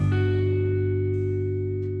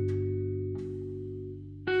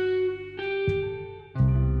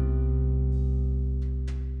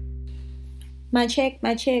My check,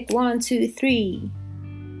 1, 2, 3.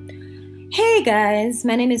 Hey guys,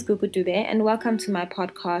 my name is Gugu Dube and welcome to my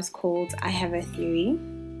podcast called I Have a Theory.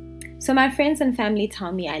 So my friends and family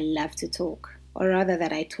tell me I love to talk, or rather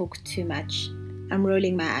that I talk too much. I'm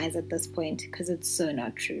rolling my eyes at this point because it's so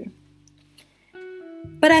not true.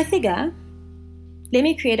 But I figure, let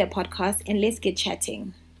me create a podcast and let's get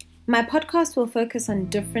chatting. My podcast will focus on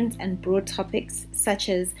different and broad topics such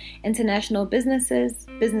as international businesses,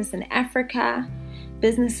 business in Africa,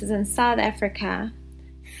 businesses in South Africa,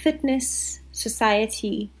 fitness,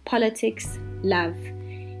 society, politics, love,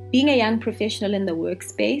 being a young professional in the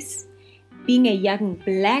workspace, being a young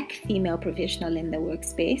black female professional in the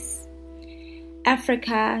workspace,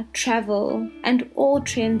 Africa, travel, and all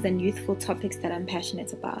trends and youthful topics that I'm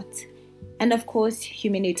passionate about. And of course,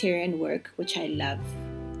 humanitarian work, which I love.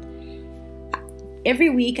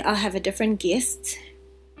 Every week, I'll have a different guest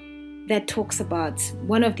that talks about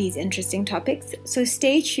one of these interesting topics. So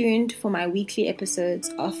stay tuned for my weekly episodes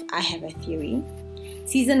of I Have a Theory.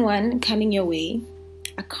 Season 1 coming your way.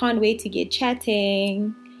 I can't wait to get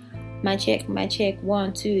chatting. My check,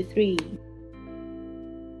 1, 2, 3.